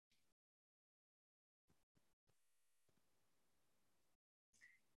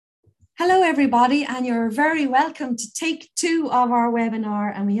Hello, everybody, and you're very welcome to take two of our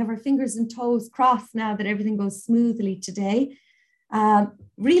webinar. And we have our fingers and toes crossed now that everything goes smoothly today.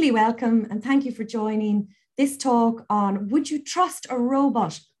 Really welcome and thank you for joining this talk on would you trust a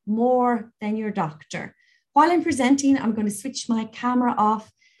robot more than your doctor? While I'm presenting, I'm going to switch my camera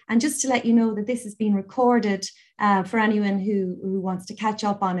off. And just to let you know that this is being recorded for anyone who wants to catch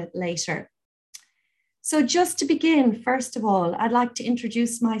up on it later. So just to begin, first of all, I'd like to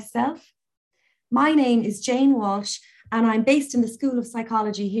introduce myself. My name is Jane Walsh, and I'm based in the School of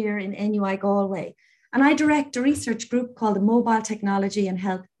Psychology here in NUI Galway. And I direct a research group called the Mobile Technology and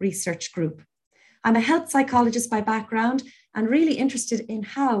Health Research Group. I'm a health psychologist by background and really interested in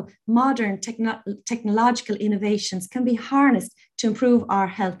how modern technological innovations can be harnessed to improve our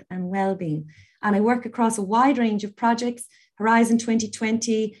health and well-being. And I work across a wide range of projects, Horizon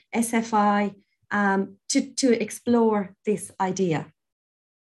 2020, SFI, to explore this idea.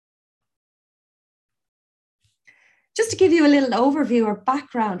 Just to give you a little overview or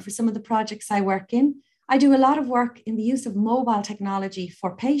background for some of the projects I work in, I do a lot of work in the use of mobile technology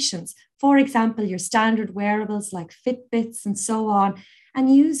for patients. For example, your standard wearables like Fitbits and so on,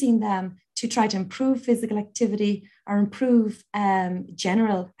 and using them to try to improve physical activity or improve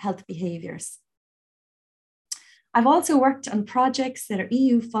general health behaviours. I've also worked on projects that are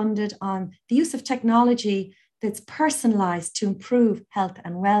EU funded on the use of technology that's personalised to improve health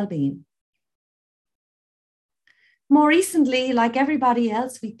and well-being. More recently, like everybody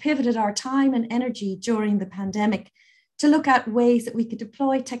else, we pivoted our time and energy during the pandemic to look at ways that we could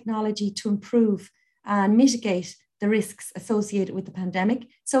deploy technology to improve and mitigate the risks associated with the pandemic.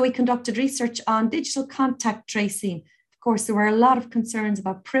 So we conducted research on digital contact tracing. Of course, there were a lot of concerns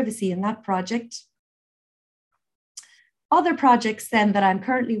about privacy in that project. Other projects then that I'm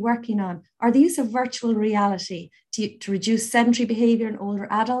currently working on are the use of virtual reality to reduce sedentary behaviour in older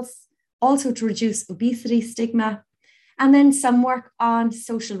adults, also to reduce obesity stigma, and then some work on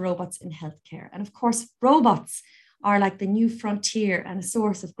social robots in healthcare. And of course, robots are like the new frontier and a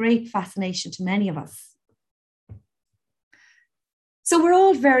source of great fascination to many of us. So we're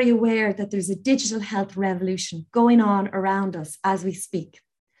all very aware that there's a digital health revolution going on around us as we speak.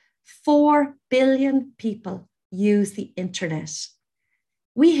 4 billion people use the internet.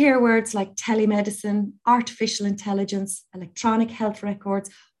 We hear words like telemedicine, artificial intelligence, electronic health records,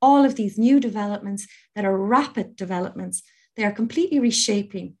 all of these new developments that are rapid developments. They are completely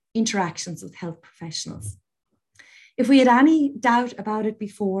reshaping interactions with health professionals. If we had any doubt about it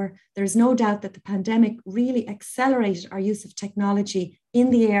before, there's no doubt that the pandemic really accelerated our use of technology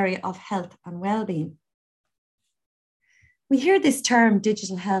in the area of health and well-being. We hear this term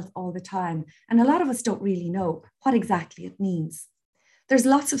digital health all the time, and a lot of us don't really know what exactly it means. There's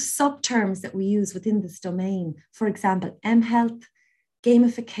lots of sub-terms that we use within this domain. For example, mHealth,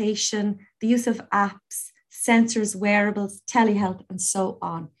 gamification, the use of apps, sensors, wearables, telehealth, and so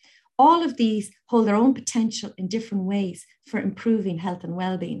on. All of these hold their own potential in different ways for improving health and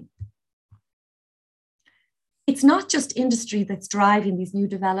well-being. It's not just industry that's driving these new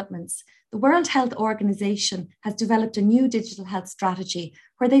developments. The World Health Organization has developed a new digital health strategy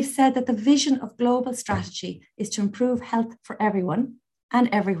where they've said that the vision of global strategy is to improve health for everyone and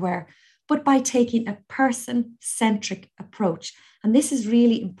everywhere, but by taking a person-centric approach. And this is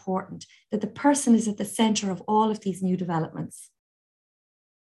really important, that the person is at the center of all of these new developments.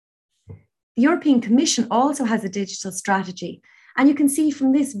 The European Commission also has a digital strategy. And you can see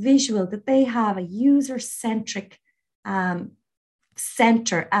from this visual that they have a user-centric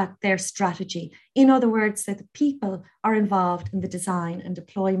center at their strategy. In other words, that the people are involved in the design and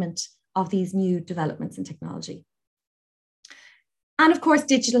deployment of these new developments in technology. And of course,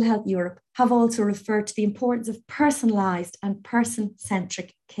 Digital Health Europe have also referred to the importance of personalised and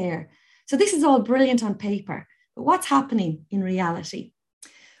person-centric care. So this is all brilliant on paper, but what's happening in reality?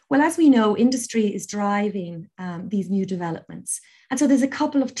 Well, as we know, industry is driving these new developments. And so there's a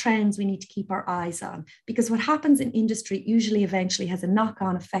couple of trends we need to keep our eyes on, because what happens in industry usually eventually has a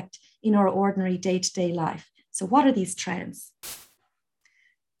knock-on effect in our ordinary day-to-day life. So what are these trends?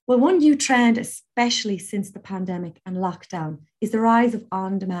 Well, one new trend, especially since the pandemic and lockdown, is the rise of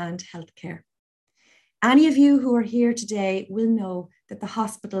on-demand healthcare. Any of you who are here today will know that the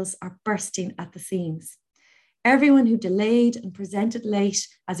hospitals are bursting at the seams. Everyone who delayed and presented late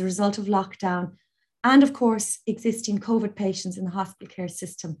as a result of lockdown, and of course, existing COVID patients in the hospital care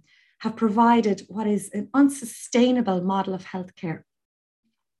system, have provided what is an unsustainable model of healthcare.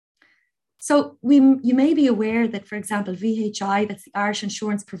 So you may be aware that, for example, VHI, that's the Irish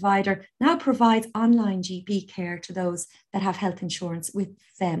insurance provider, now provides online GP care to those that have health insurance with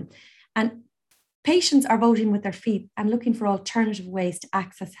them. And Patients are voting with their feet and looking for alternative ways to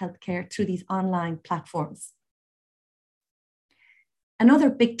access healthcare through these online platforms.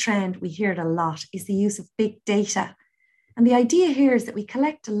 Another big trend, we hear it a lot, is the use of big data. And the idea here is that we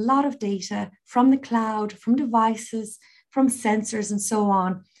collect a lot of data from the cloud, from devices, from sensors and so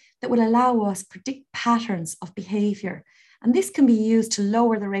on, that will allow us predict patterns of behavior. And this can be used to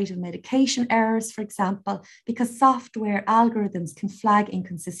lower the rate of medication errors, for example, because software algorithms can flag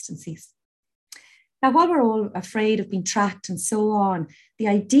inconsistencies. Now, while we're all afraid of being tracked and so on, the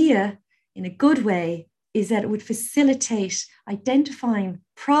idea, in a good way, is that it would facilitate identifying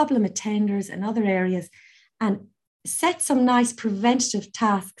problem attenders and other areas and set some nice preventative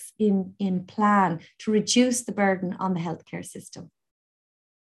tasks in plan to reduce the burden on the healthcare system.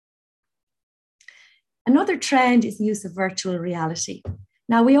 Another trend is the use of virtual reality.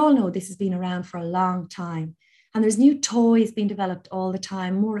 Now, we all know this has been around for a long time, and there's new toys being developed all the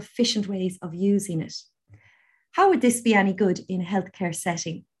time, more efficient ways of using it. How would this be any good in a healthcare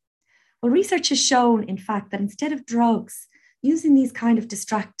setting? Well, research has shown, in fact, that instead of drugs, using these kind of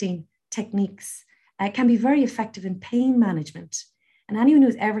distracting techniques can be very effective in pain management. And anyone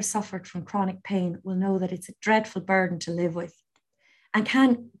who's ever suffered from chronic pain will know that it's a dreadful burden to live with and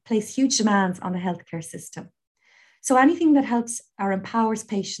can place huge demands on the healthcare system. So anything that helps or empowers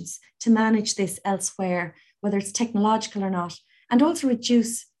patients to manage this elsewhere, whether it's technological or not, and also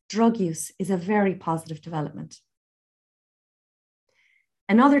reduce drug use, is a very positive development.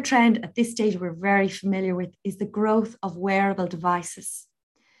 Another trend at this stage we're very familiar with is the growth of wearable devices.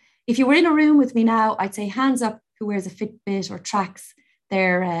 If you were in a room with me now, I'd say hands up who wears a Fitbit or tracks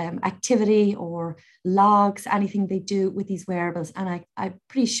their activity or logs, anything they do with these wearables. And I'm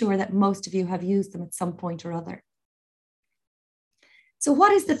pretty sure that most of you have used them at some point or other. So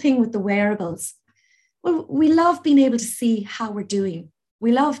what is the thing with the wearables? Well, we love being able to see how we're doing.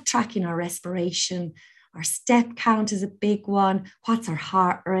 We love tracking our respiration. Our step count is a big one. What's our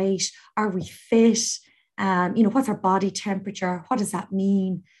heart rate? Are we fit? What's our body temperature? What does that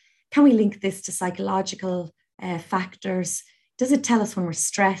mean? Can we link this to psychological factors? Does it tell us when we're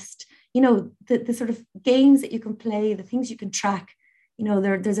stressed? The sort of games that you can play, the things you can track,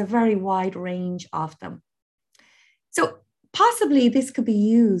 there's a very wide range of them. So possibly this could be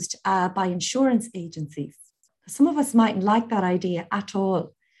used by insurance agencies. Some of us mightn't like that idea at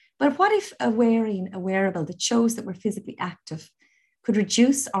all. But what if wearing a wearable that shows that we're physically active could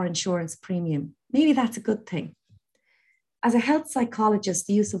reduce our insurance premium? Maybe that's a good thing. As a health psychologist,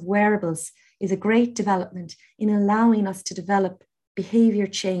 the use of wearables is a great development in allowing us to develop behavior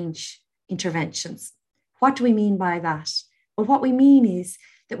change interventions. What do we mean by that? Well, what we mean is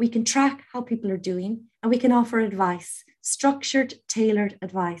that we can track how people are doing and we can offer advice, structured, tailored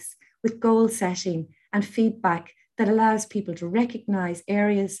advice with goal setting and feedback that allows people to recognize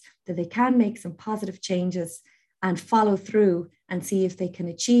areas that they can make some positive changes and follow through and see if they can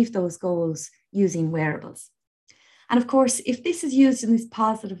achieve those goals using wearables. And of course, if this is used in this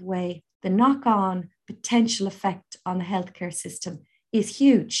positive way, the knock-on potential effect on the healthcare system is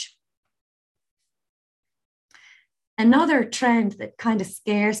huge. Another trend that kind of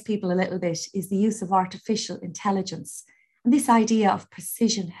scares people a little bit is the use of artificial intelligence and this idea of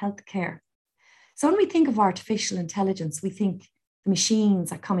precision healthcare. So when we think of artificial intelligence, we think the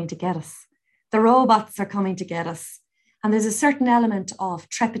machines are coming to get us, the robots are coming to get us, and there's a certain element of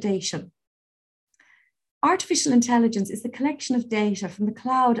trepidation. Artificial intelligence is the collection of data from the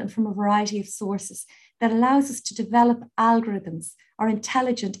cloud and from a variety of sources that allows us to develop algorithms or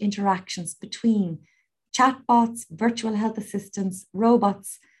intelligent interactions between chatbots, virtual health assistants,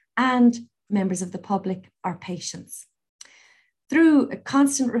 robots, and members of the public or patients. Through a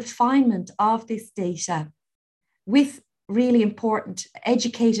constant refinement of this data with really important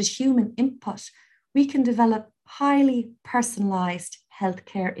educated human input, we can develop highly personalized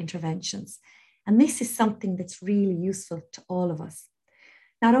healthcare interventions. And this is something that's really useful to all of us.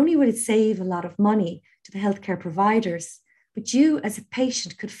 Not only would it save a lot of money to the healthcare providers, but you as a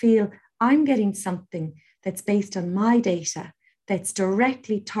patient could feel I'm getting something that's based on my data, that's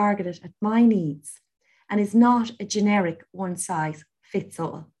directly targeted at my needs, and is not a generic one size fits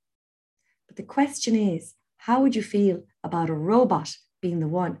all. But the question is, how would you feel about a robot being the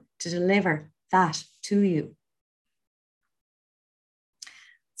one to deliver that to you?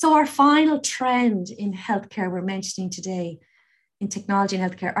 So our final trend in healthcare we're mentioning today in technology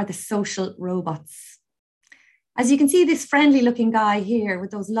and healthcare are the social robots. As you can see, this friendly looking guy here with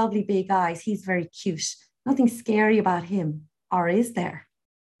those lovely big eyes, he's very cute. Nothing scary about him, or is there?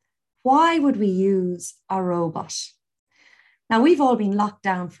 Why would we use a robot? Now, we've all been locked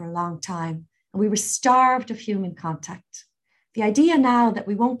down for a long time and we were starved of human contact. The idea now that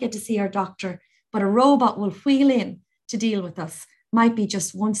we won't get to see our doctor but a robot will wheel in to deal with us might be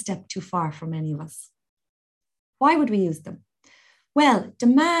just one step too far for many of us. Why would we use them? Well,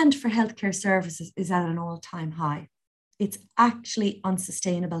 demand for healthcare services is at an all-time high. It's actually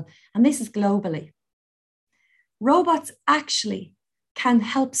unsustainable, and this is globally. Robots actually can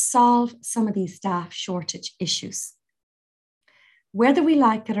help solve some of these staff shortage issues. Whether we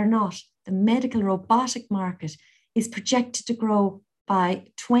like it or not, the medical robotic market is projected to grow by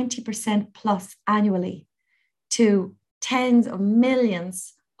 20% plus annually to tens of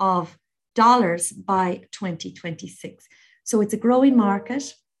millions of dollars by 2026. So it's a growing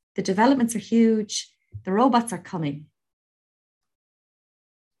market. The developments are huge. The robots are coming.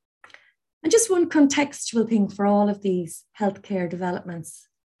 And just one contextual thing for all of these healthcare developments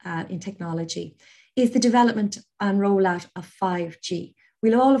in technology is the development and rollout of 5G.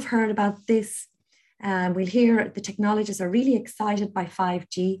 We'll all have heard about this. We'll hear the technologists are really excited by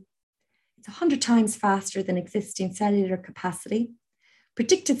 5G. It's 100 times faster than existing cellular capacity.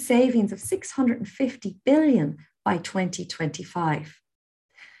 Predicted savings of 650 billion by 2025.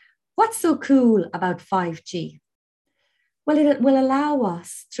 What's so cool about 5G? Well, it will allow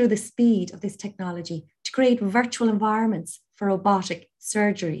us, through the speed of this technology, to create virtual environments for robotic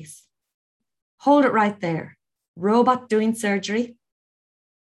surgeries. Hold it right there. Robot doing surgery.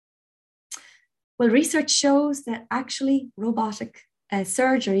 Well, research shows that actually robotic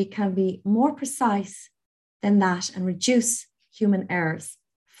surgery can be more precise than that and reduce human errors.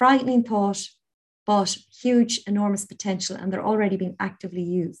 Frightening thought, but huge, enormous potential, and they're already being actively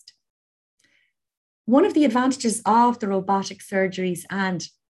used. One of the advantages of the robotic surgeries and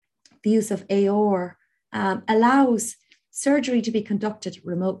the use of AR allows surgery to be conducted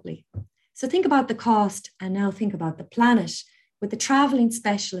remotely. So think about the cost and now think about the planet with the traveling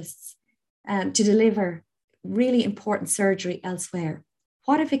specialists to deliver really important surgery elsewhere.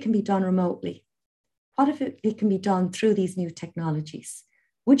 What if it can be done remotely? What if it can be done through these new technologies?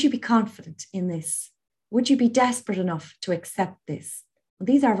 Would you be confident in this? Would you be desperate enough to accept this? Well,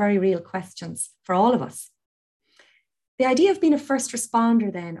 these are very real questions for all of us. The idea of being a first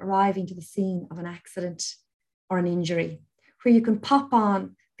responder then, arriving to the scene of an accident or an injury, where you can pop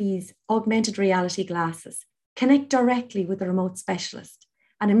on these augmented reality glasses, connect directly with a remote specialist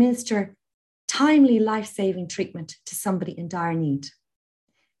and administer timely life-saving treatment to somebody in dire need.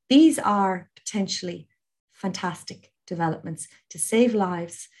 These are potentially fantastic developments to save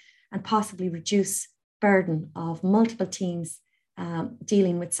lives and possibly reduce burden of multiple teams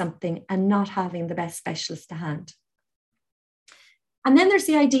dealing with something and not having the best specialist to hand. And then there's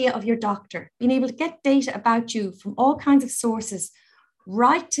the idea of your doctor being able to get data about you from all kinds of sources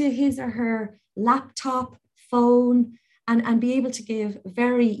right to his or her laptop, phone, and be able to give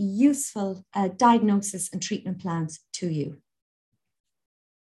very useful diagnosis and treatment plans to you.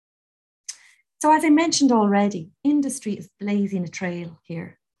 So as I mentioned already, industry is blazing a trail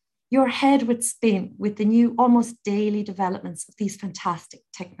here. Your head would spin with the new, almost daily developments of these fantastic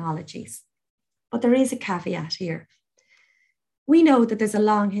technologies. But there is a caveat here. We know that there's a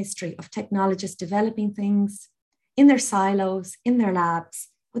long history of technologists developing things in their silos, in their labs,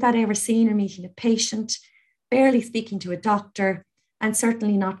 without ever seeing or meeting a patient, barely speaking to a doctor, and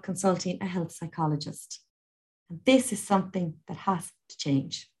certainly not consulting a health psychologist. And this is something that has to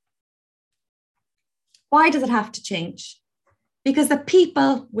change. Why does it have to change? Because the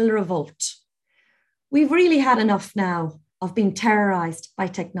people will revolt. We've really had enough now of being terrorized by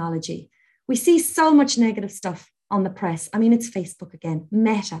technology. We see so much negative stuff on the press. I mean, it's Facebook again,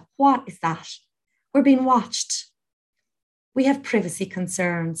 Meta. What is that? We're being watched. We have privacy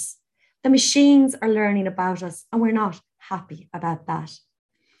concerns. The machines are learning about us, and we're not happy about that.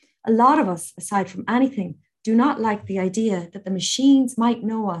 A lot of us, aside from anything, do not like the idea that the machines might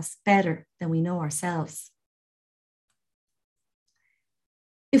know us better than we know ourselves.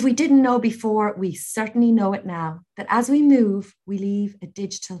 If we didn't know before, we certainly know it now, that as we move, we leave a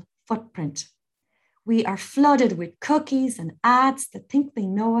digital footprint. We are flooded with cookies and ads that think they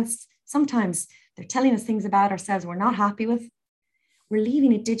know us. Sometimes they're telling us things about ourselves we're not happy with. We're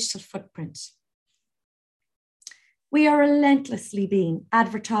leaving a digital footprint. We are relentlessly being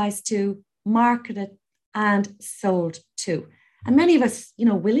advertised to, marketed, and sold to. And many of us,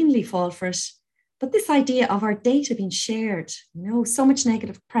 willingly fall for it. But this idea of our data being shared, so much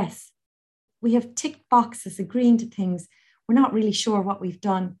negative press. We have ticked boxes agreeing to things. We're not really sure what we've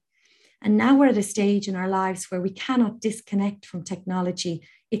done. And now we're at a stage in our lives where we cannot disconnect from technology.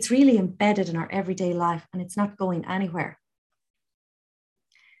 It's really embedded in our everyday life and it's not going anywhere.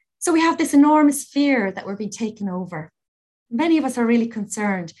 So we have this enormous fear that we're being taken over. Many of us are really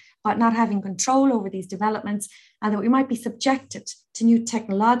concerned about not having control over these developments and that we might be subjected to new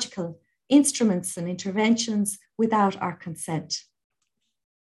technological instruments and interventions without our consent.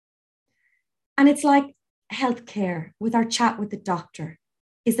 And it's like healthcare with our chat with the doctor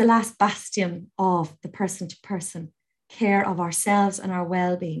is the last bastion of the person-to-person care of ourselves and our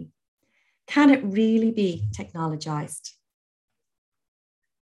well-being. Can it really be technologized?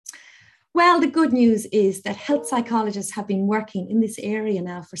 Well, the good news is that health psychologists have been working in this area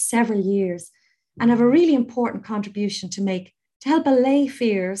now for several years and have a really important contribution to make to help allay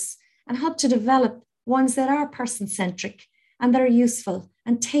fears and help to develop ones that are person-centric and that are useful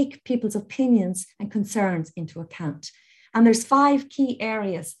and take people's opinions and concerns into account. And there's 5 key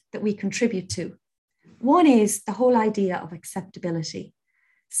areas that we contribute to. One is the whole idea of acceptability.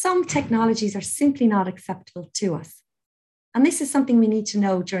 Some technologies are simply not acceptable to us. And this is something we need to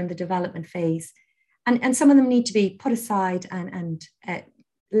know during the development phase. And some of them need to be put aside and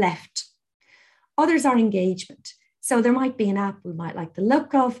left. Others are engagement. So there might be an app we might like the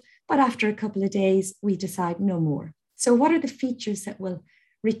look of, but after a couple of days, we decide no more. So what are the features that will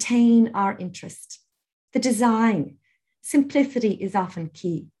retain our interest? The design. Simplicity is often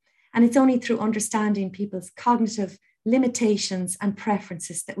key. And it's only through understanding people's cognitive limitations and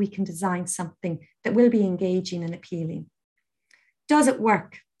preferences that we can design something that will be engaging and appealing. Does it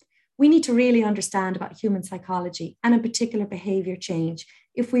work? We need to really understand about human psychology and in particular behavior change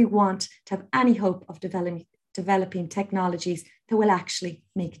if we want to have any hope of developing technologies that will actually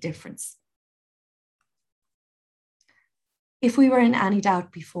make a difference. If we were in any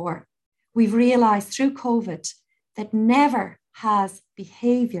doubt before, we've realized through COVID that never has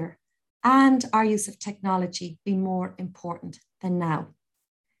behavior and our use of technology been more important than now.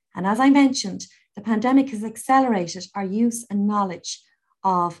 And as I mentioned, the pandemic has accelerated our use and knowledge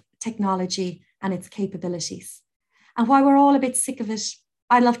of technology and its capabilities. And while we're all a bit sick of it,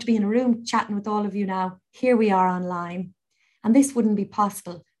 I'd love to be in a room chatting with all of you now. Here we are online. And this wouldn't be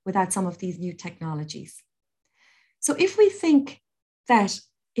possible without some of these new technologies. So if we think that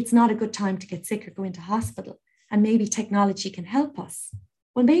it's not a good time to get sick or go into hospital, and maybe technology can help us,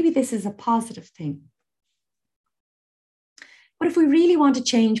 well, maybe this is a positive thing. But if we really want to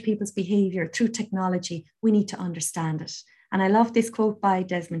change people's behavior through technology, we need to understand it. And I love this quote by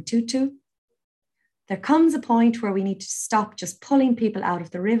Desmond Tutu. There comes a point where we need to stop just pulling people out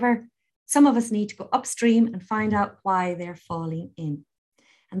of the river. Some of us need to go upstream and find out why they're falling in.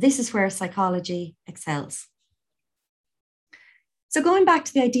 And this is where psychology excels. So going back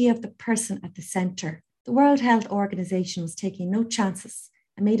to the idea of the person at the center, the World Health Organization was taking no chances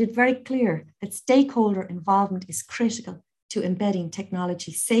and made it very clear that stakeholder involvement is critical to embedding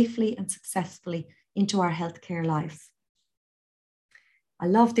technology safely and successfully into our healthcare lives. I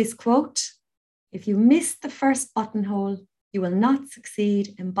love this quote. If you miss the first buttonhole, you will not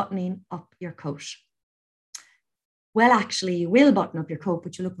succeed in buttoning up your coat. Well, actually, you will button up your coat,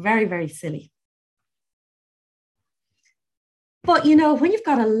 but you look very, very silly. But, you know, when you've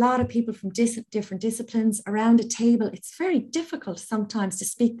got a lot of people from different disciplines around a table, it's very difficult sometimes to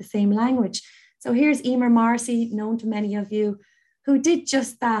speak the same language. So here's Emer Morrissey, known to many of you, who did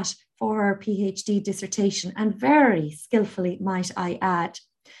just that for her PhD dissertation, and very skillfully, might I add,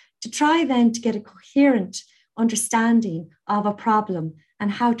 to try then to get a coherent understanding of a problem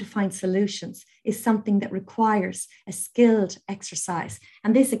and how to find solutions is something that requires a skilled exercise.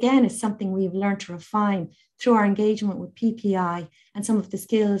 And this, again, is something we've learned to refine through our engagement with PPI and some of the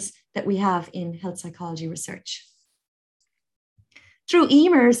skills that we have in health psychology research. Through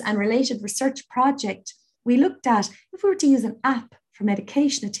EMERS and related research project, we looked at if we were to use an app for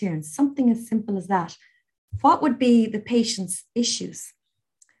medication adherence, something as simple as that, what would be the patient's issues?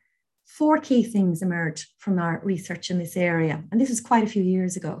 4 key things emerged from our research in this area. And this was quite a few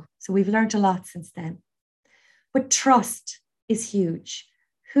years ago. So we've learned a lot since then. But trust is huge.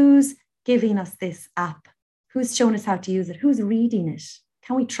 Who's giving us this app? Who's shown us how to use it? Who's reading it?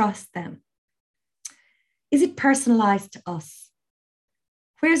 Can we trust them? Is it personalized to us?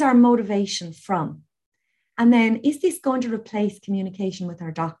 Where's our motivation from? And then, is this going to replace communication with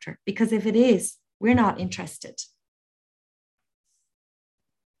our doctor? Because if it is, we're not interested.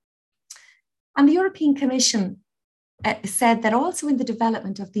 And the European Commission said that also in the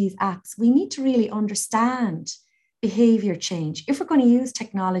development of these apps, we need to really understand behavior change. If we're going to use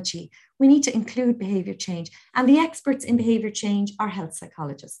technology, we need to include behavior change. And the experts in behavior change are health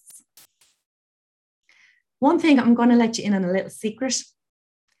psychologists. One thing, I'm going to let you in on a little secret.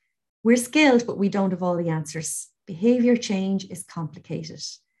 We're skilled, but we don't have all the answers. Behavior change is complicated.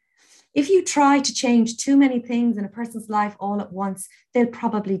 If you try to change too many things in a person's life all at once, they'll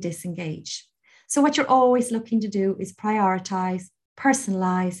probably disengage. So what you're always looking to do is prioritize,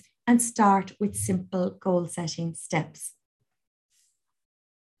 personalize, and start with simple goal-setting steps.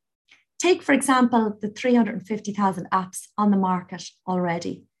 Take, for example, the 350,000 apps on the market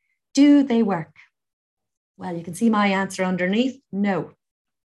already. Do they work? Well, you can see my answer underneath, no.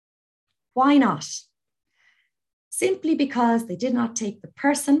 Why not? Simply because they did not take the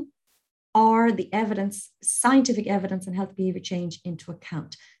person or the evidence, scientific evidence on health behavior change into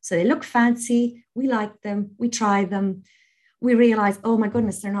account. So they look fancy, we like them, we try them, we realize, oh my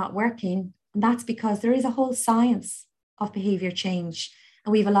goodness, they're not working. And that's because there is a whole science of behavior change.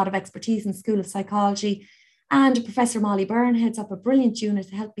 And we have a lot of expertise in the School of Psychology. And Professor Molly Byrne heads up a brilliant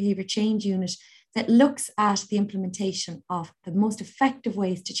unit, the Health Behavior Change Unit, that looks at the implementation of the most effective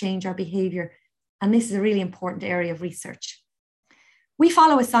ways to change our behavior. And this is a really important area of research. We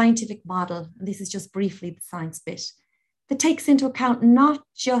follow a scientific model, and this is just briefly the science bit, that takes into account not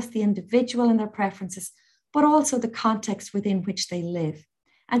just the individual and their preferences, but also the context within which they live.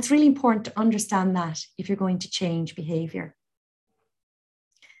 And it's really important to understand that if you're going to change behavior.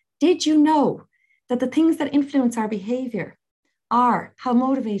 Did you know that the things that influence our behavior are how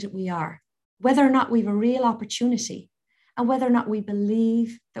motivated we are, whether or not we have a real opportunity, and whether or not we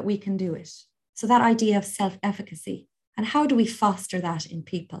believe that we can do it? So that idea of self-efficacy, and how do we foster that in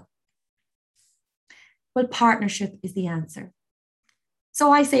people? Well, partnership is the answer.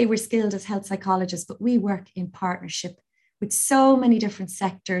 So I say we're skilled as health psychologists, but we work in partnership with so many different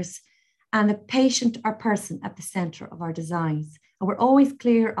sectors, and the patient or person at the center of our designs. And we're always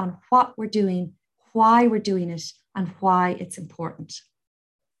clear on what we're doing, why we're doing it, and why it's important.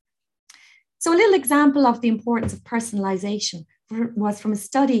 So a little example of the importance of personalization was from a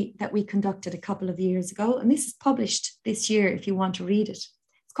study that we conducted a couple of years ago. And this is published this year if you want to read it.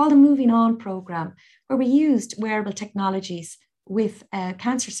 It's called a Moving On program, where we used wearable technologies with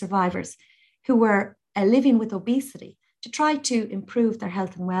cancer survivors who were living with obesity to try to improve their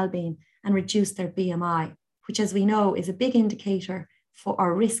health and well-being and reduce their BMI, which, as we know, is a big indicator for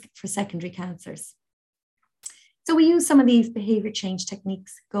our risk for secondary cancers. So we use some of these behavior change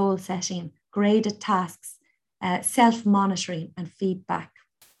techniques: goal setting, graded tasks, self-monitoring, and feedback.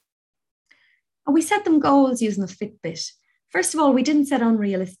 And we set them goals using a Fitbit. First of all, we didn't set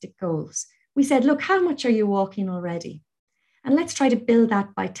unrealistic goals. We said, look, how much are you walking already? And let's try to build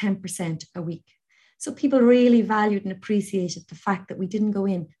that by 10% a week. So people really valued and appreciated the fact that we didn't go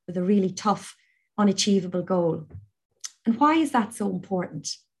in with a really tough, unachievable goal. And why is that so important?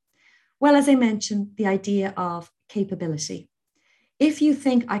 Well, as I mentioned, the idea of capability. If you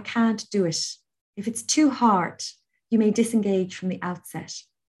think I can't do it, if it's too hard, you may disengage from the outset.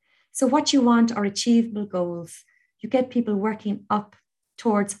 So what you want are achievable goals. You get people working up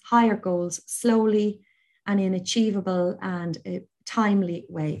towards higher goals slowly and in achievable and a timely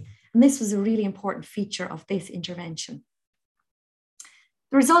way. And this was a really important feature of this intervention.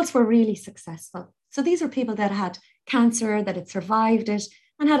 The results were really successful. So these were people that had cancer, that had survived it,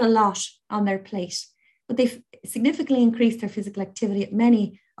 and had a lot on their plate. But they significantly increased their physical activity at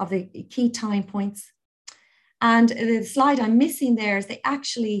many of the key time points. And the slide I'm missing there is they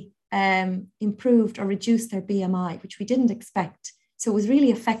actually improved or reduced their BMI, which we didn't expect. So it was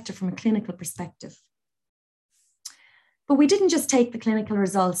really effective from a clinical perspective. But we didn't just take the clinical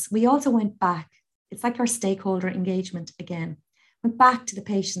results. We also went back. It's like our stakeholder engagement again. Went back to the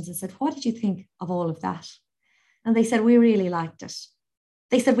patients and said, what did you think of all of that? And they said, we really liked it.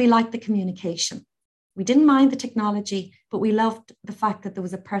 They said, we liked the communication. We didn't mind the technology, but we loved the fact that there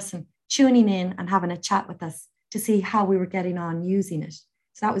was a person tuning in and having a chat with us to see how we were getting on using it.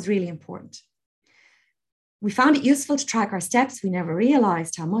 So that was really important. We found it useful to track our steps. We never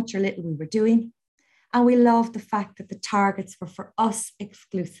realized how much or little we were doing. And we loved the fact that the targets were for us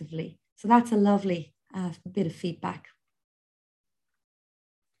exclusively. So that's a lovely bit of feedback.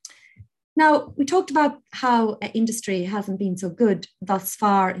 Now, we talked about how industry hasn't been so good thus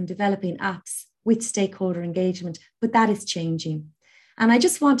far in developing apps with stakeholder engagement, but that is changing. And I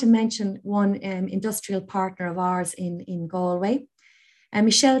just want to mention one industrial partner of ours in Galway,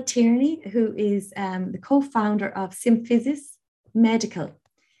 Michelle Tierney, who is the co-founder of Symphysis Medical.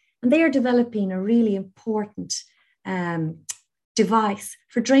 And they are developing a really important device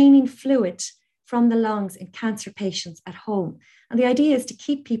for draining fluid from the lungs in cancer patients at home. And the idea is to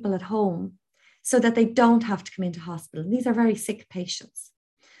keep people at home so that they don't have to come into hospital. These are very sick patients.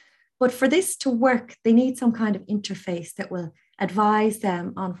 But for this to work, they need some kind of interface that will advise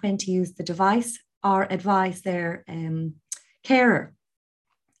them on when to use the device or advise their carer.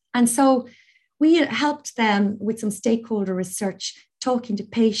 And so we helped them with some stakeholder research, talking to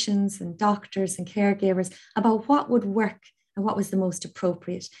patients and doctors and caregivers about what would work and what was the most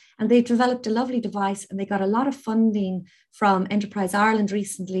appropriate. And they developed a lovely device, and they got a lot of funding from Enterprise Ireland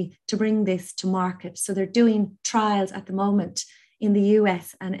recently to bring this to market. So they're doing trials at the moment in the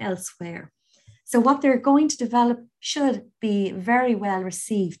US and elsewhere. So what they're going to develop should be very well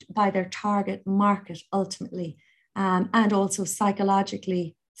received by their target market ultimately, and also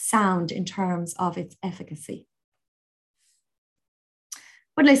psychologically sound in terms of its efficacy.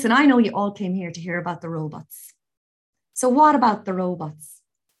 But listen, I know you all came here to hear about the robots. So what about the robots?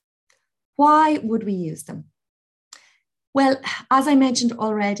 Why would we use them? Well, as I mentioned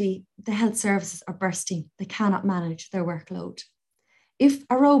already, the health services are bursting. They cannot manage their workload. If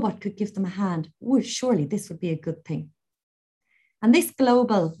a robot could give them a hand, well, surely this would be a good thing. And this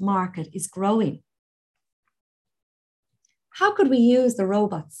global market is growing. How could we use the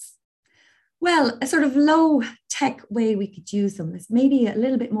robots? Well, a sort of low-tech way we could use them is maybe a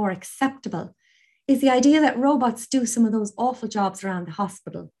little bit more acceptable, is the idea that robots do some of those awful jobs around the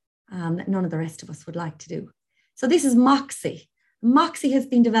hospital that none of the rest of us would like to do. So this is Moxi. Moxi has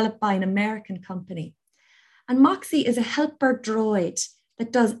been developed by an American company. And Moxi is a helper droid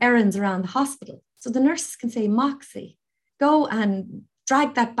that does errands around the hospital. So the nurses can say, Moxi, go and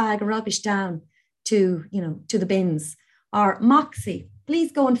drag that bag of rubbish down to the bins. Or Moxi,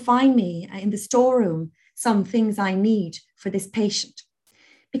 please go and find me in the storeroom some things I need for this patient.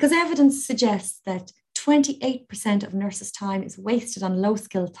 Because evidence suggests that 28% of nurses' time is wasted on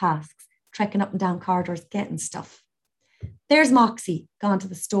low-skilled tasks, trekking up and down corridors, getting stuff. There's Moxi gone to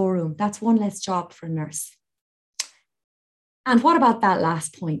the storeroom. That's one less job for a nurse. And what about that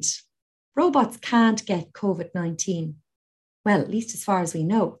last point? Robots can't get COVID-19. Well, at least as far as we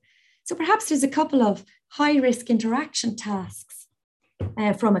know. So perhaps there's a couple of high-risk interaction tasks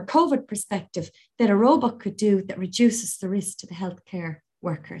from a COVID perspective that a robot could do that reduces the risk to the healthcare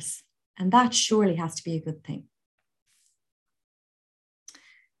workers. And that surely has to be a good thing.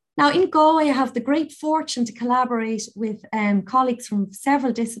 Now, in Galway, I have the great fortune to collaborate with colleagues from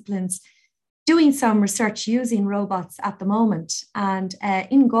several disciplines doing some research using robots at the moment. And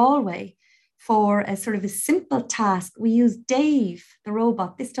in Galway, for a sort of a simple task, we use Dave, the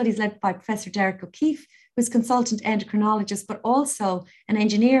robot. This study is led by Professor Derek O'Keefe, who's consultant endocrinologist, but also an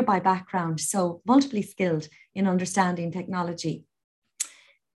engineer by background, so multiply skilled in understanding technology.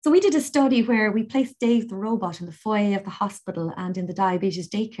 So we did a study where we placed Dave, the robot, in the foyer of the hospital and in the diabetes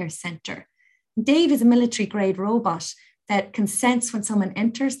daycare centre. Dave is a military-grade robot that can sense when someone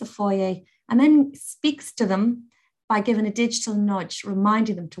enters the foyer and then speaks to them by giving a digital nudge,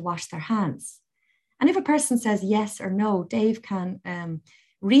 reminding them to wash their hands. And if a person says yes or no, Dave can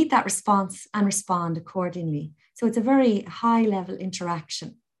read that response and respond accordingly. So it's a very high-level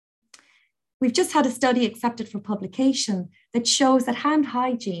interaction. We've just had a study accepted for publication that shows that hand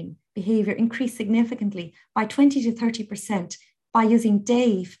hygiene behaviour increased significantly by 20 to 30% by using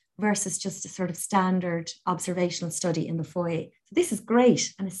Dave versus just a sort of standard observational study in the foyer. So this is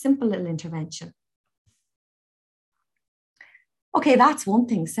great and a simple little intervention. Okay, that's one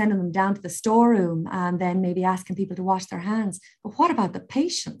thing, sending them down to the storeroom and then maybe asking people to wash their hands. But what about the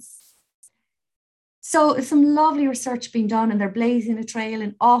patients? So some lovely research being done, and they're blazing a trail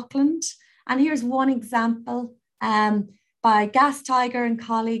in Auckland. And here's one example by Gas Tiger and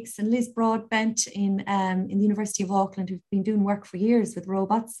colleagues and Liz Broadbent in the University of Auckland, who've been doing work for years with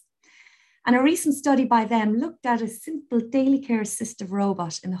robots. And a recent study by them looked at a simple daily care assistive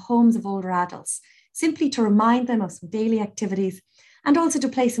robot in the homes of older adults, simply to remind them of some daily activities and also to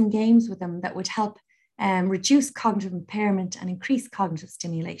play some games with them that would help reduce cognitive impairment and increase cognitive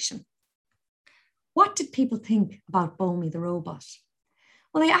stimulation. What did people think about Bomi, the robot?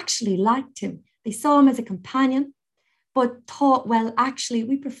 Well, they actually liked him. They saw him as a companion, but thought, well, actually,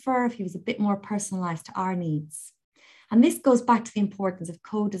 we prefer if he was a bit more personalized to our needs. And this goes back to the importance of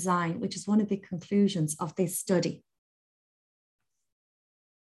co-design, which is one of the conclusions of this study.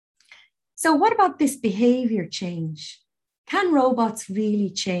 So what about this behavior change? Can robots really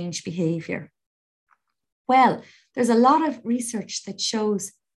change behavior? Well, there's a lot of research that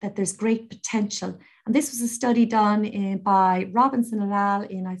shows that there's great potential. And this was a study done by Robinson et al.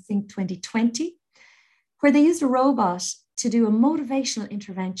 In, I think, 2020, where they used a robot to do a motivational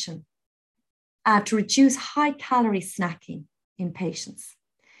intervention to reduce high-calorie snacking in patients.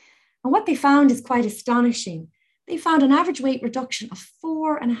 And what they found is quite astonishing. They found an average weight reduction of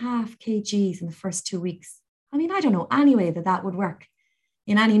 4.5 kgs in the first 2 weeks. I mean, I don't know any way that would work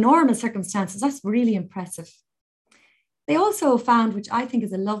in any normal circumstances. That's really impressive. They also found, which I think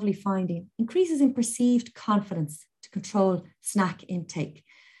is a lovely finding, increases in perceived confidence to control snack intake.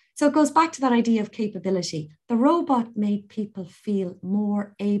 So it goes back to that idea of capability. The robot made people feel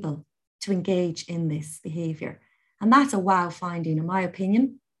more able to engage in this behavior. And that's a wow finding, in my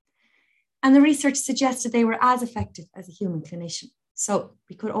opinion. And the research suggested they were as effective as a human clinician. So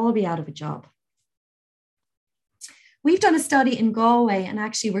we could all be out of a job. We've done a study in Galway, and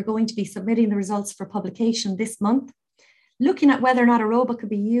actually we're going to be submitting the results for publication this month, looking at whether or not a robot could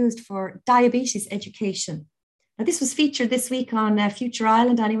be used for diabetes education. Now, this was featured this week on Future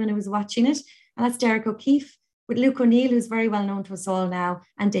Ireland, anyone who was watching it, and that's Derek O'Keefe with Luke O'Neill, who's very well known to us all now,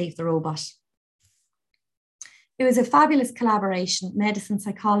 and Dave the Robot. It was a fabulous collaboration, medicine,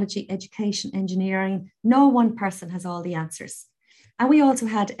 psychology, education, engineering. No one person has all the answers. And we also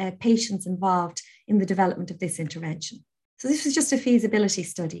had patients involved in the development of this intervention. So this was just a feasibility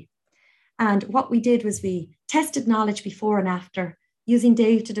study. And what we did was we tested knowledge before and after, using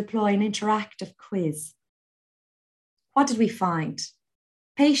Dave to deploy an interactive quiz. What did we find?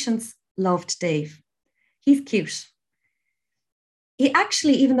 Patients loved Dave. He's cute. He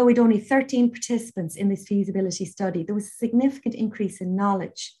actually, even though we'd only 13 participants in this feasibility study, there was a significant increase in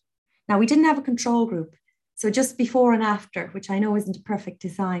knowledge. Now, we didn't have a control group, so just before and after, which I know isn't a perfect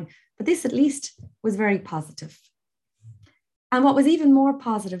design, but this at least was very positive. And what was even more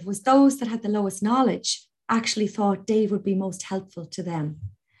positive was those that had the lowest knowledge actually thought Dave would be most helpful to them.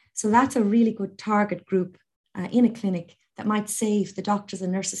 So that's a really good target group in a clinic that might save the doctors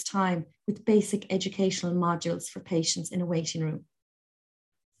and nurses time with basic educational modules for patients in a waiting room.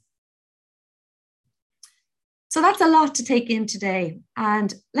 So that's a lot to take in today.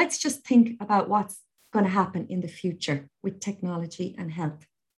 And let's just think about what's going to happen in the future with technology and health.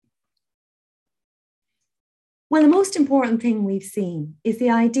 Well, the most important thing we've seen is the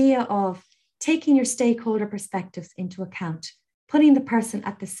idea of taking your stakeholder perspectives into account, putting the person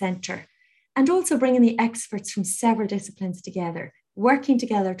at the center, and also bringing the experts from several disciplines together, working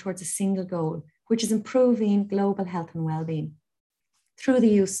together towards a single goal, which is improving global health and well-being through the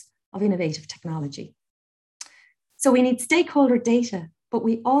use of innovative technology. So we need stakeholder data, but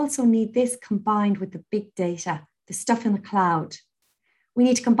we also need this combined with the big data, the stuff in the cloud. We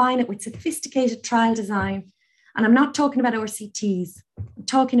need to combine it with sophisticated trial design. And I'm not talking about RCTs, I'm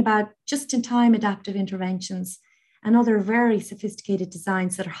talking about just-in-time adaptive interventions and other very sophisticated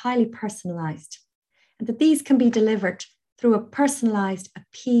designs that are highly personalized, and that these can be delivered through a personalized,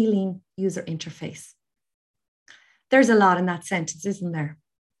 appealing user interface. There's a lot in that sentence, isn't there?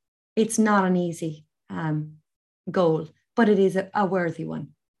 It's not an easy goal, but it is a worthy one.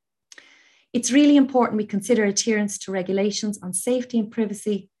 It's really important we consider adherence to regulations on safety and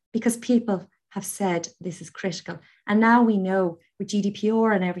privacy, because people have said this is critical. And now we know with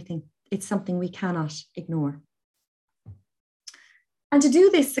GDPR and everything, it's something we cannot ignore. And to do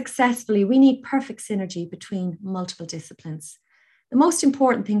this successfully, we need perfect synergy between multiple disciplines. The most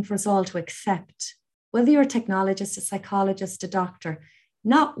important thing for us all to accept, whether you're a technologist, a psychologist, a doctor,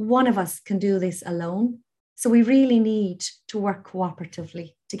 not one of us can do this alone. So we really need to work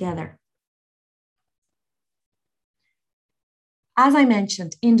cooperatively together. As I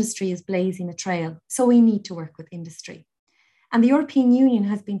mentioned, industry is blazing a trail, so we need to work with industry. And the European Union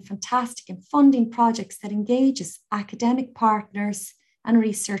has been fantastic in funding projects that engages academic partners and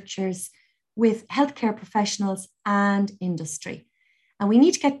researchers with healthcare professionals and industry. And we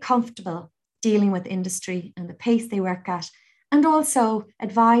need to get comfortable dealing with industry and the pace they work at, and also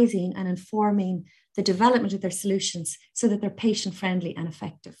advising and informing the development of their solutions so that they're patient-friendly and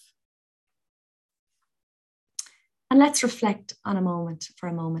effective. And let's reflect on for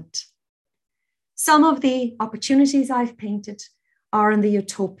a moment. Some of the opportunities I've painted are in the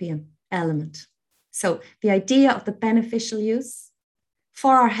utopian element. So the idea of the beneficial use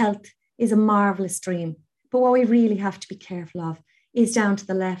for our health is a marvelous dream. But what we really have to be careful of is down to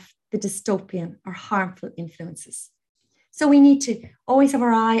the left, the dystopian or harmful influences. So we need to always have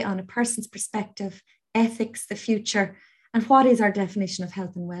our eye on a person's perspective, ethics, the future, and what is our definition of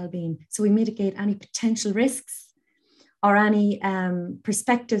health and well-being. So we mitigate any potential risks or any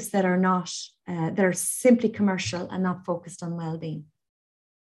perspectives that are not, that are simply commercial and not focused on well-being.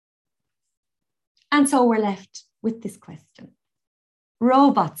 And so we're left with this question.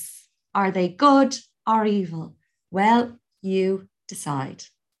 Robots, are they good or evil? Well, you decide.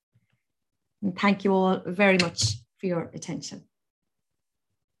 And thank you all very much for your attention.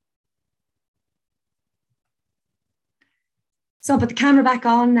 So I'll put the camera back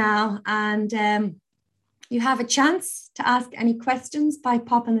on now, and you have a chance to ask any questions by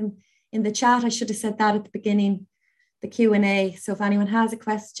popping them in the chat. I should have said that at the beginning, the Q&A. So if anyone has a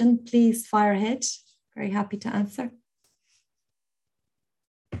question, please fire ahead. Very happy to answer.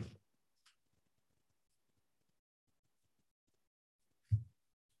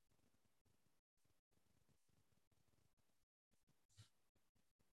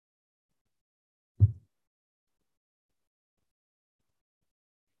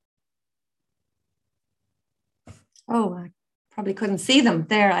 Oh, I probably couldn't see them.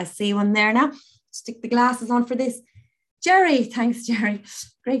 There, I see one there now. Stick the glasses on for this. Jerry, thanks, Jerry.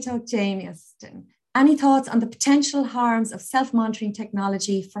 Great talk, Jane. Yes. Any thoughts on the potential harms of self-monitoring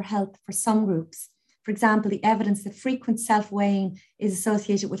technology for health for some groups? For example, the evidence that frequent self-weighing is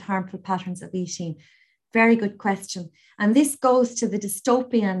associated with harmful patterns of eating. Very good question. And this goes to the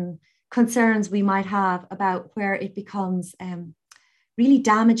dystopian concerns we might have about where it becomes really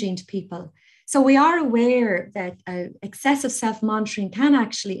damaging to people. So we are aware that excessive self-monitoring can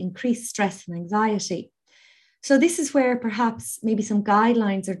actually increase stress and anxiety. So this is where perhaps maybe some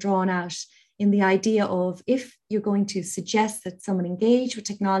guidelines are drawn out in the idea of, if you're going to suggest that someone engage with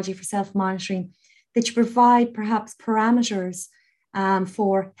technology for self-monitoring, that you provide perhaps parameters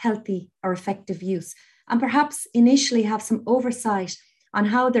for healthy or effective use, and perhaps initially have some oversight on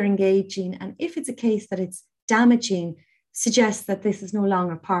how they're engaging. And if it's a case that it's damaging, suggest that this is no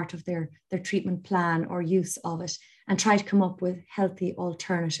longer part of their treatment plan or use of it, and try to come up with healthy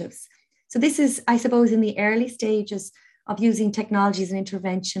alternatives. So this is, I suppose, in the early stages of using technology as an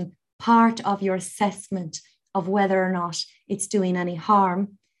intervention, part of your assessment of whether or not it's doing any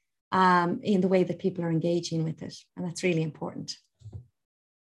harm in the way that people are engaging with it. And that's really important.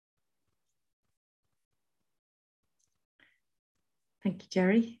 Thank you,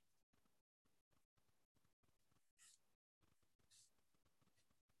 Jerry.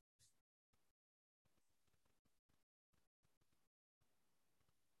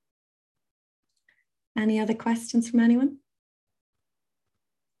 Any other questions from anyone?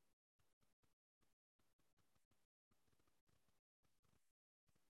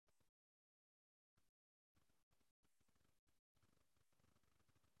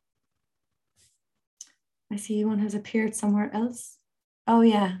 I see one has appeared somewhere else. Oh,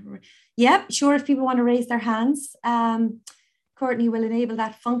 yeah. Yep, sure, if people want to raise their hands, Courtney will enable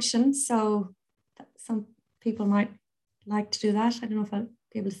that function. So some people might like to do that. I don't know if I'll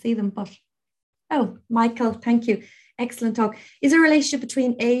be able to see them, but oh, Michael, thank you. Excellent talk. Is there a relationship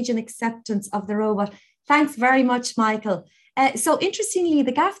between age and acceptance of the robot? Thanks very much, Michael. So interestingly,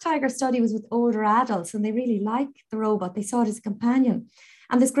 the Gas Tiger study was with older adults, and they really liked the robot. They saw it as a companion.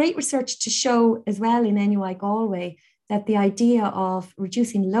 And there's great research to show as well in NUI Galway that the idea of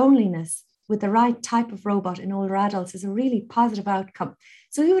reducing loneliness with the right type of robot in older adults is a really positive outcome.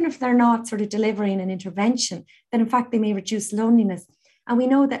 So even if they're not sort of delivering an intervention, then in fact they may reduce loneliness. And we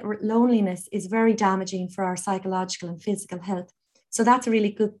know that loneliness is very damaging for our psychological and physical health. So that's a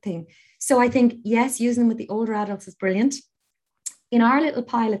really good thing. So I think, yes, using them with the older adults is brilliant. In our little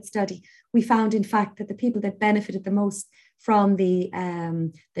pilot study, we found, in fact, that the people that benefited the most from the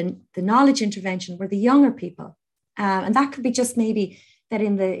knowledge intervention were the younger people. And that could be just maybe that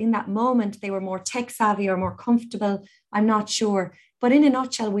in that moment, they were more tech savvy or more comfortable. I'm not sure. But in a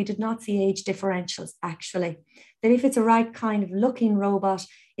nutshell, we did not see age differentials, actually. That if it's a right kind of looking robot,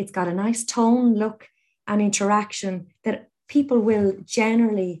 it's got a nice tone, look, and interaction, that people will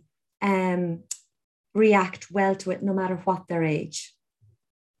generally react well to it, no matter what their age.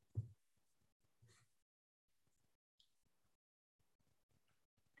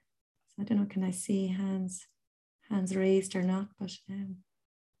 I don't know, can I see hands raised or not? But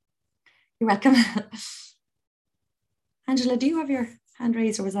you're welcome. Angela, do you have your hand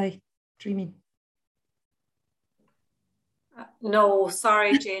raised, or was I dreaming? No,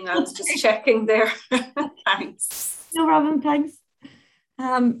 sorry, Jane, I was just checking there. Thanks. No problem, thanks.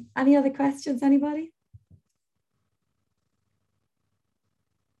 Any other questions, anybody?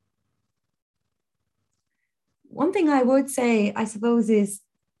 One thing I would say, I suppose, is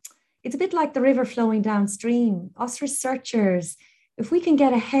it's a bit like the river flowing downstream. Us researchers, if we can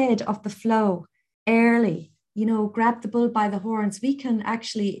get ahead of the flow early, grab the bull by the horns, we can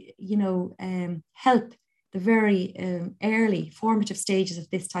actually, help the very early formative stages of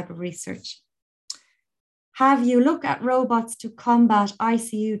this type of research. Have you looked at robots to combat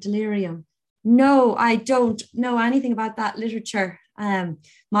ICU delirium? No, I don't know anything about that literature.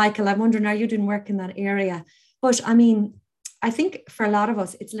 Michael, I'm wondering, are you doing work in that area? But I mean, I think for a lot of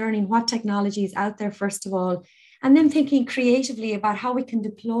us, it's learning what technology is out there, first of all, and then thinking creatively about how we can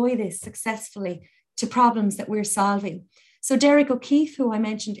deploy this successfully to problems that we're solving. So Derek O'Keefe, who I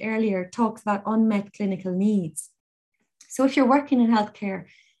mentioned earlier, talks about unmet clinical needs. So if you're working in healthcare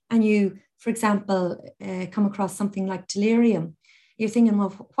and you, for example, come across something like delirium, you're thinking,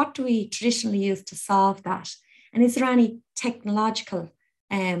 well, what do we traditionally use to solve that? And is there any technological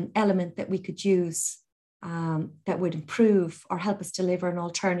element that we could use that would improve or help us deliver an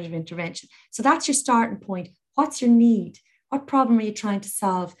alternative intervention? So that's your starting point. What's your need? What problem are you trying to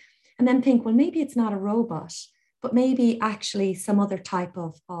solve? And then think, well, maybe it's not a robot, but maybe actually some other type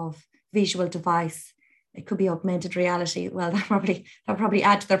of visual device. It could be augmented reality. Well, that probably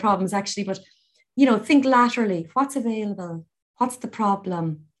add to their problems, actually. But think laterally, what's available? What's the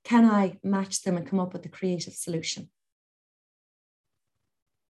problem? Can I match them and come up with a creative solution?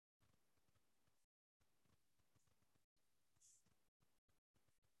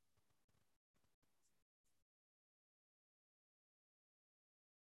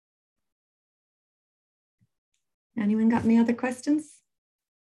 Anyone got any other questions?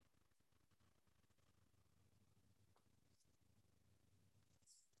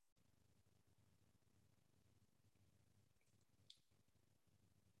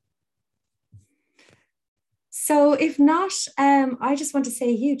 So if not, I just want to say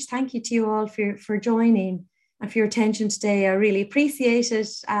a huge thank you to you all for joining and for your attention today. I really appreciate it,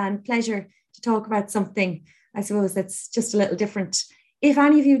 and pleasure to talk about something, I suppose, that's just a little different. If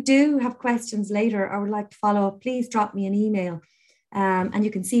any of you do have questions later or would like to follow up, please drop me an email, and you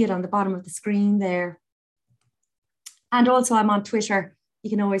can see it on the bottom of the screen there. And also I'm on Twitter.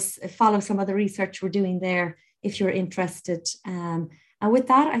 You can always follow some of the research we're doing there if you're interested. And with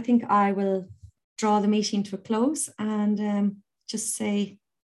that, I think I will draw the meeting to a close and just say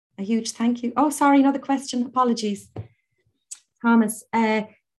a huge thank you. Oh, sorry, another question. Apologies. Thomas,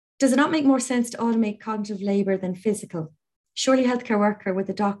 does it not make more sense to automate cognitive labor than physical? Surely a healthcare worker with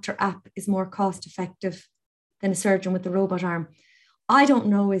a doctor app is more cost effective than a surgeon with the robot arm. I don't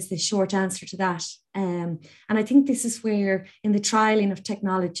know is the short answer to that. And I think this is where in the trialing of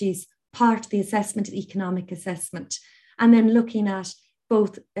technologies, part of the assessment is economic assessment, and then looking at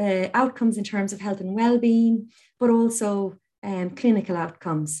both outcomes in terms of health and well-being, but also clinical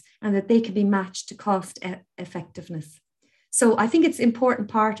outcomes, and that they can be matched to cost effectiveness. So I think it's an important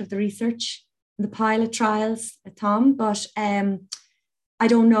part of the research, the pilot trials, Tom, but I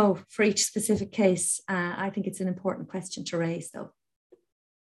don't know for each specific case. I think it's an important question to raise though.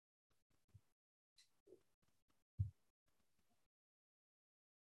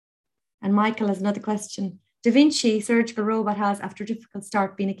 And Michael has another question. Da Vinci surgical robot has, after a difficult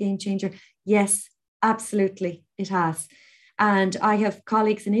start, been a game changer. Yes, absolutely, it has. And I have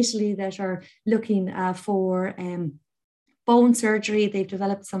colleagues in Italy that are looking for bone surgery. They've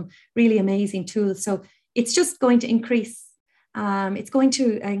developed some really amazing tools. So it's just going to increase. It's going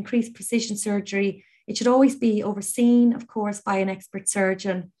to increase precision surgery. It should always be overseen, of course, by an expert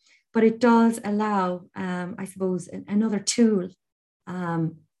surgeon, but it does allow, I suppose, another tool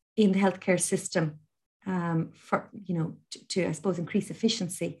in the healthcare system for, to, I suppose, increase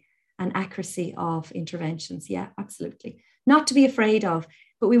efficiency and accuracy of interventions. Yeah, absolutely. Not to be afraid of,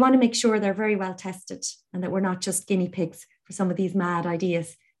 but we want to make sure they're very well tested and that we're not just guinea pigs for some of these mad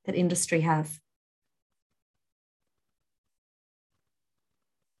ideas that industry has.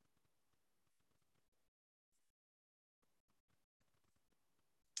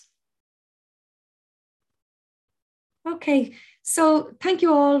 Okay, so thank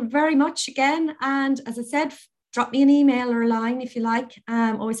you all very much again. And as I said, drop me an email or a line if you like.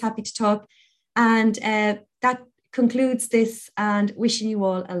 I'm always happy to talk. And that concludes this, and wishing you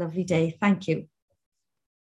all a lovely day. Thank you.